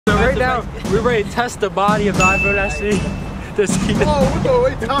now we're ready to test the body of the iPhone SE. To see wait,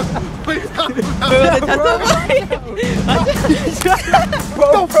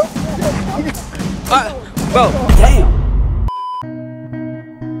 bro, damn.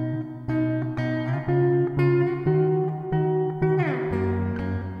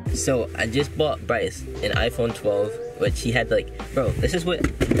 So I just bought Bryce an iPhone 12, which he had like, bro, this is what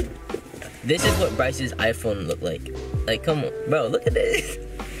Bryce's iPhone looked like. Like, come on, bro, look at this.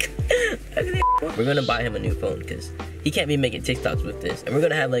 We're gonna buy him a new phone because he can't be making TikToks with this. And we're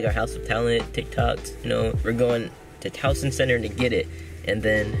gonna have like our House of Talent TikToks, you know. We're going to Towson Center to get it. And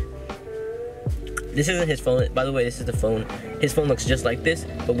then, this isn't his phone. By the way, this is the phone. His phone looks just like this,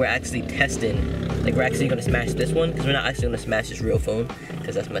 but we're actually testing. Like, we're actually gonna smash this one because we're not actually gonna smash his real phone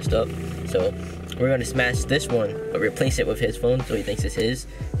because that's messed up. So we're gonna smash this one, but replace it with his phone so he thinks it's his,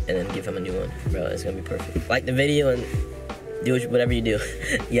 and then give him a new one. Bro, it's gonna be perfect. Like the video and do whatever you do.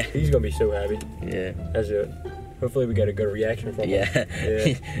 Yeah. He's gonna be so happy. Yeah. That's it. Hopefully we get a good reaction from him. Yeah.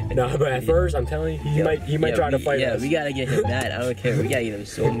 No, but at first, I'm telling you, he might try to fight us. Yeah, we gotta get him mad. I don't care. We gotta get him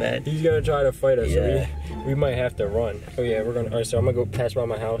so mad. He's gonna try to fight us. Yeah. So we might have to run. Oh yeah, we're gonna. Alright, so I'm gonna go pass by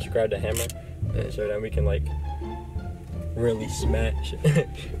my house, grab the hammer, so then we can like really smash.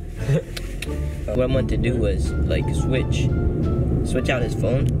 What I wanted to do was like switch out his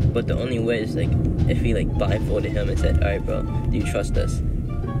phone, but the only way is like if he like blindfolded him and said, "Alright, bro, do you trust us?"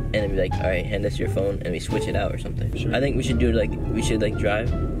 And then be like, "Alright, hand us your phone," and we switch it out or something. Sure. I think we should do like drive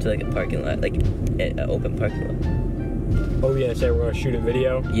to like a parking lot, like an open parking lot. Oh yeah, say we're gonna shoot a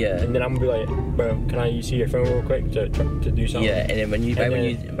video. Yeah. And then I'm gonna be like, "Bro, can I see your phone real quick to do something?" Yeah. And then when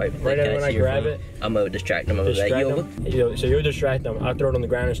I grab it, I'm gonna distract him. I'm gonna be like, "Yo." So you'll distract them. I'll throw it on the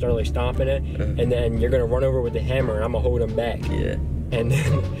ground and start like stomping it, and then you're gonna run over with the hammer, and I'm gonna hold him back. Yeah. And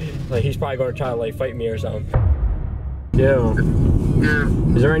then like he's probably gonna try to like fight me or something. Yo. Yeah.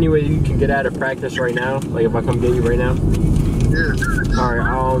 Is there any way you can get out of practice right now? Like if I come get you right now? Yeah. Alright,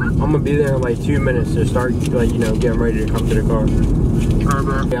 I'm gonna be there in like 2 minutes to start like, you know, getting ready to come to the car. Alright,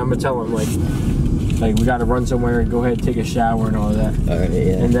 bro. Yeah, I'm gonna tell him like we gotta run somewhere and go ahead and take a shower and all that. Alright,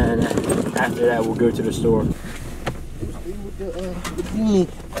 yeah. And then after that we'll go to the store. Why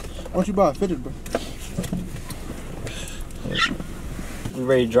don't you buy it fitted, bro? We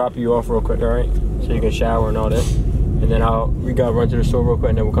ready to drop you off real quick, alright? So you can shower and all that. And then we gotta run to the store real quick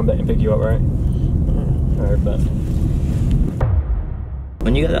and then we'll come back and pick you up, alright? Alright, bet.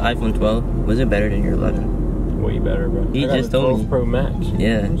 When you got the iPhone 12, was it better than your 11? Way better, bro. He just told me. 12 Pro Max.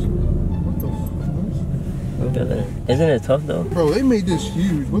 Yeah. Isn't it tough though? Bro, they made this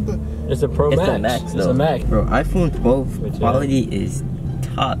huge. What the? It's a Pro Max. It's the Max though. It's a Max. Bro, iPhone 12 quality is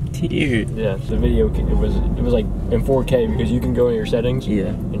top tier. Yeah, so the video, it was like in 4K because you can go in your settings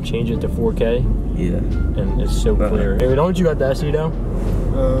and change it to 4K. Yeah. And it's so clear. Hey, don't you got the SE though?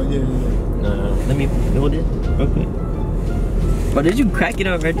 Yeah. No. Let me hold it real quick. But did you crack it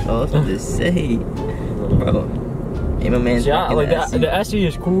already? Oh, I was about to say. Bro. Hey, my man. Yeah, like the SE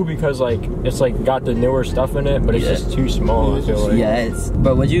is cool because like it's like got the newer stuff in it, but it's just too small. I feel like. Yeah, it's.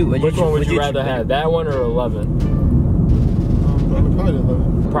 But which one would you rather have? That one or 11? Probably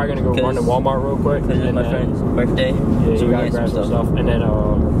 11. Probably gonna go run to Walmart real quick. Because it's my friend's birthday. Yeah, so you gotta grab some stuff, and then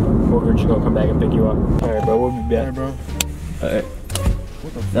we're just gonna come back and pick you up. All right, bro. We'll be back. All right, bro. All right.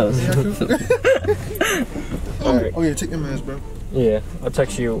 What the fuck? All right. Oh yeah, take your mask, bro. Yeah, I'll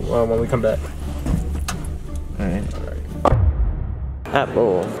text you when we come back. Alright.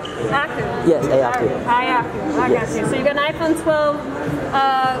 Apple. Active? Yes, Apple. Hi, Active. I got you. So you got an iPhone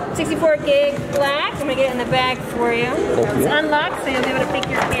 12, 64 gig black. I'm going to get it in the bag for you. It's unlocked, so you'll be able to pick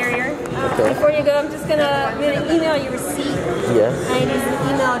your carrier. Okay. Before you go, I'm gonna email you a receipt. Yes. I need an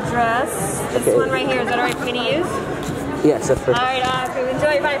email address. This one right here, is that alright for me to use? Yes, that's perfect. Alright, Active.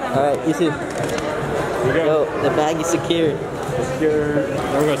 Enjoy your iPhone. Alright, you too. Yo, the bag is secured.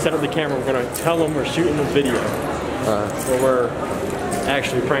 We're gonna set up the camera. We're gonna tell them we're shooting a video where we're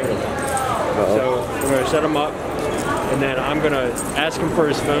actually pranking them. So we're gonna set him up, and then I'm gonna ask him for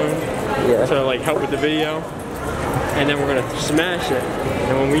his phone to like help with the video, and then we're gonna smash it.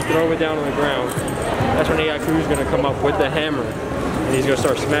 And when we throw it down on the ground, that's when AI Crew's gonna come up with the hammer, and he's gonna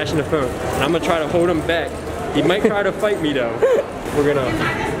start smashing the phone. And I'm gonna try to hold him back. He might try to fight me though.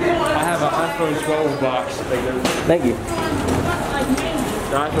 I have an iPhone 12 box. Thank you.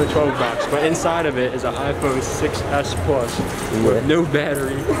 The iPhone 12 box, but inside of it is an iPhone 6S Plus with no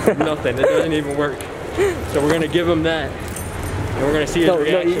battery, nothing. It doesn't even work. So we're gonna give him that, and we're gonna see his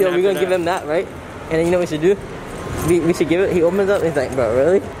reaction. We're gonna give him that, right? And then you know what we should do? We should give it. He opens up and he's like, "Bro,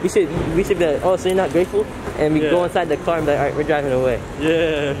 really?" We should be like, "Oh, so you're not grateful?" And we go inside the car and be like, "Alright, we're driving away."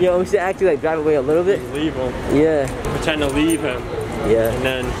 Yeah. Yo, we should actually like drive away a little bit. Leave him. Yeah. Pretend to leave him. Yeah. And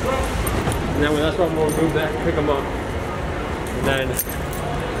then that's when we'll move back, pick him up, and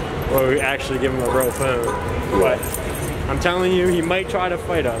then we'll actually give him a real phone. But I'm telling you, he might try to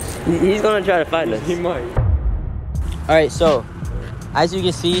fight us. He's gonna try to fight us. He might. All right, so as you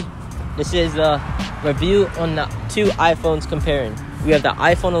can see, this is a review on the 2 iPhones comparing. We have the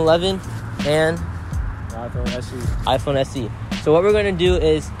iPhone 11 and iPhone SE. iPhone SE. So what we're gonna do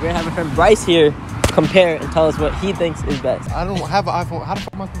is we're gonna have our friend Bryce here compare and tell us what he thinks is best. I don't have an iPhone. How the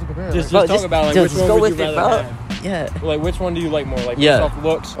fuck am I supposed to compare? Just Like, talk about like just which go one would with you it, rather bro. have? Yeah. Like which one do you like more? Like Yeah. based off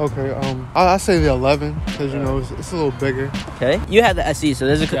looks? okay, I say the 11 because you know it's a little bigger. Okay. You have the SE, so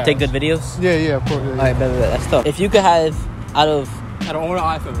those are take good videos. Yeah, of course. Yeah, All right, bet. That's tough. If you could have out of All the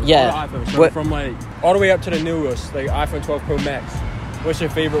iPhones. Yeah. All the iPhones. So What- from like all the way up to the newest, like iPhone 12 Pro Max. What's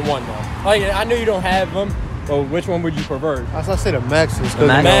your favorite one though? Like I know you don't have them, but which one would you prefer? I say the Maxes. The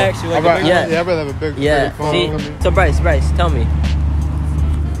Max? Max, you like the big Yeah. I'd rather have a big phone. See, I mean. so Bryce, tell me.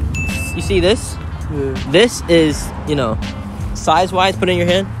 You see this? Yeah. This is, you know, size-wise, put in your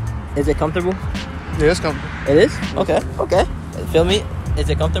hand. Is it comfortable? Yeah, it's comfortable. It is? Okay. Feel me? Is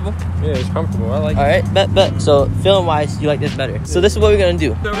it comfortable? Yeah, it's comfortable. I like All right, bet. So film-wise, you like this better. So this is what we're gonna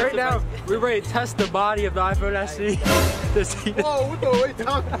do. So right now, we're ready to test the body of the iPhone SE to see the, Oh, what the wait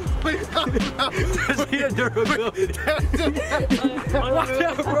down. to see the durability. Watch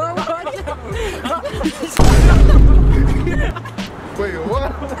out, bro. Watch out. Wait,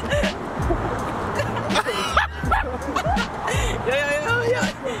 what?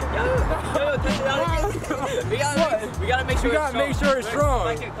 Yo, we gotta make sure We gotta make sure it's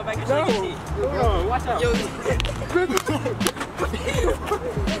strong. Come back here, No. Hold on, watch out.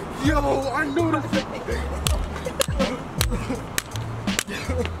 Yo, I knew this.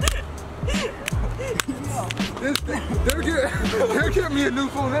 They're getting me a new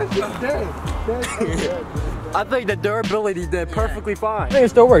phone. That's just dead. I think the durability did perfectly fine. I think it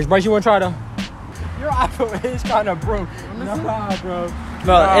still works. Bryce, you wanna try to? Your iPhone is kind of broke. Nah, bro.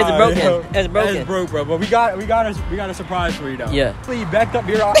 Bro, it's broken. Yo, It's broken. It's broke, bro. But we got a surprise for you though. Yeah. You backed up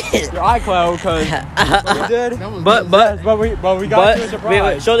your iCloud because we did. But we got you a surprise.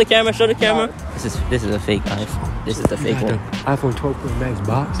 wait, show the camera. This is a fake iPhone. This is the fake one. iPhone 12 Pro Max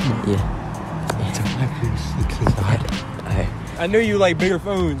box. Yeah. Alright. I knew you like bigger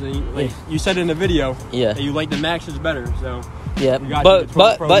phones, and you said in the video. Yeah. That you like the Maxes better, so. Yeah. We got you But the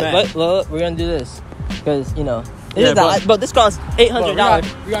 12 Pro Max. look, we're gonna do this because you know this Yeah, is the but this costs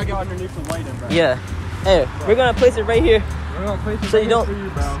 $800. We gotta get underneath the lighting, bro. Yeah. Hey, we're gonna place it right here. We're gonna place it So right you don't- here for you,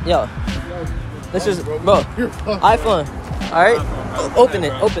 bro. Yo. This is bro. iPhone. All right. Open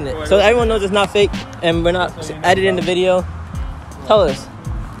it. So everyone knows it's not fake, and we're not editing the video. Tell us,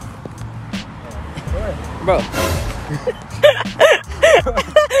 bro.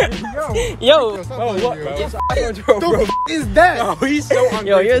 Yo. Bro, what? Bro, it's iPhone 12 Pro. Is that? No, he's so ungrateful.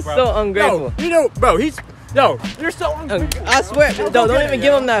 Yo, you're bro. so ungrateful. Yo, you know, bro, you're so ungrateful. I swear, don't even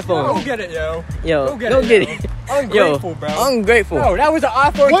give him that Go phone. get it, yo. Yo, Go get go it, get yo. it. Ungrateful, bro. Ungrateful. Bro, that was an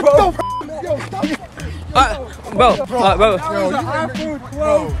iPhone 12. What the? Yo, stop. Bro. That was an iPhone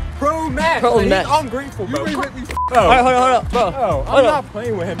 12 Pro Max. Pro Like, Max. He's ungrateful, bro. You make me Bro, All right, hold on, bro. bro, I'm Hold not on.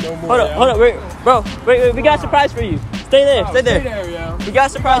 playing with him no more. Hold on, wait, bro. Wait, we got a surprise for you. Stay there, stay there. yo. We got a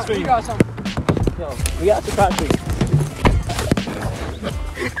surprise for We you. got something. We got a surprise for you.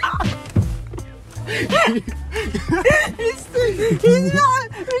 He's not.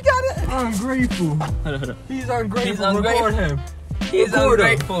 We got it. Ungrateful. Hold on. He's ungrateful. He's ungrateful. Record him. He's Record him.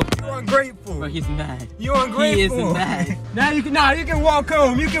 ungrateful. You're ungrateful. Bro, he's mad. You're ungrateful. He is mad. Now you can walk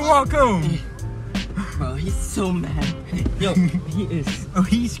home. You can walk home. Bro, he's so mad. Yo, he is. Oh,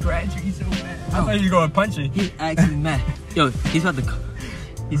 he's scratching. He's so mad. I thought you were going to punch him. He's actually mad. Yo, he's about to call.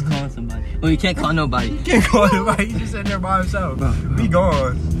 He's calling somebody. Oh, you can't call nobody. You can't call him. He's just sitting there by himself. Bro. Be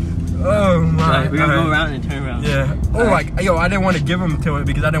gone. Oh my. Right, we're gonna go around and turn around. Yeah. Oh my. Yo, I didn't want to give him to it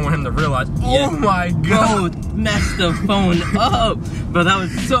because I didn't want him to realize. Yeah. Oh my god. Bro, messed the phone up. Bro, that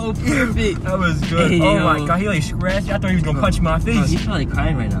was so perfect. That was good. Hey, oh yo. my god. He like scratched. I thought he was gonna punch my Bro, face. he's probably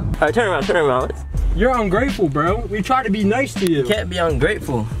crying right now. Alright, turn around. You're ungrateful, bro. We try to be nice to you. Can't be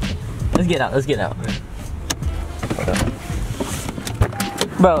ungrateful. Let's get out.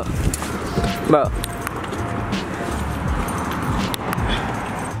 Bro.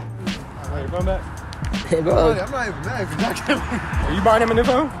 Alright, going back. Hey, bro. I'm not even mad because Are you buying him a new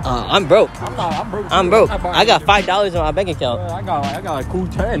phone? I'm broke. I'm broke. I got $5 on my bank account. I got like a cool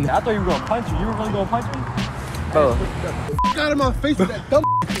 10. I thought you were gonna punch me. You were really gonna punch me? Bro. out of my face with that dumb.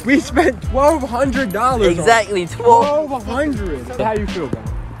 We spent $1,200. Exactly, 12. $1,200. How you feel, bro?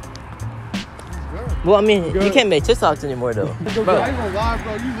 Well, I mean, Good. you can't make TikToks anymore, though. Bro, I ain't gonna lie,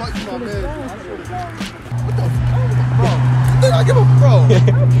 bro. You lucky, my man. I swear to God. I give a bro.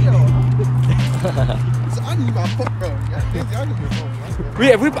 I need my phone, bro. I need my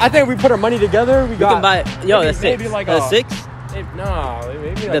phone. I think if we put our money together, we can buy. Yo, the 6. Maybe like the 6. No,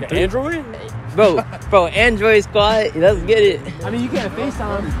 maybe like an Android. Bro, Android squad. Let's get it. I mean, you can't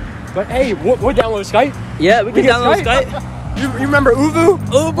FaceTime, but hey, we'll download Skype. Yeah, we can download Skype. You remember Uvu?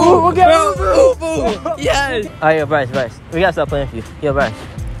 Uvu, we'll get Uvu. Yes. All right, yo, Bryce, we gotta stop playing for you. Yo, Bryce.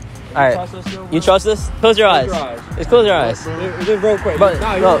 All right, you trust us? Close your eyes. Just close your eyes. Just real quick. Bro,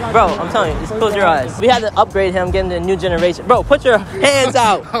 I'm telling you, just close your eyes. We had to upgrade him, get him to the new generation. Bro, put your hands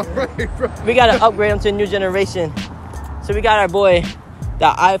out. We gotta upgrade him to a new generation. So we got our boy,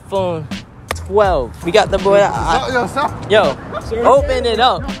 the iPhone 12. We got the boy. Yo, open it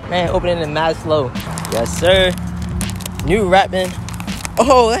up, man. Open it mad slow. Yes, sir. New rapping.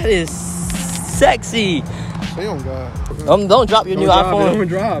 Oh, that is sexy. Don't drop your new iPhone. Don't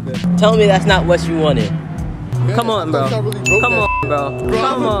drop it. Tell me that's not what you wanted. Man, come on, bro. Really Come on, bro.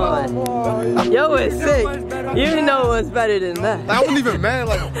 Come on. Yo, it's sick. You know what's better than that. I wasn't even mad.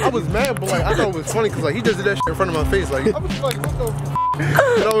 Like, I was mad, but like, I thought it was funny because like he just did that shit in front of my face. Like, I was like, what the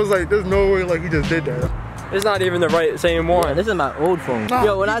f? And I was like, there's no way like he just did that. It's not even the right same one. Yeah, this is my old phone.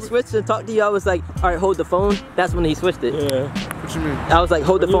 Yo, when I switched and talked to you, I was like, all right, hold the phone. That's when he switched it. Yeah. What you mean? I was like,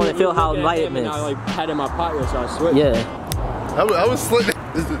 hold the phone and feel how light it is. I like had it in my pocket, so I switched. Yeah. I was slick.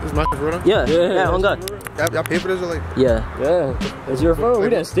 This my phone. Yeah, on God. Y'all pay for this or like? Yeah. It's your phone. We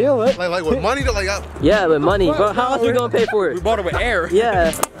didn't steal it. Like with money to like. Yeah, with money. Bro, how else we gonna pay for it? We bought it with air.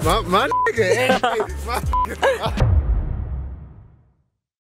 Yeah. My nigga. My nigga.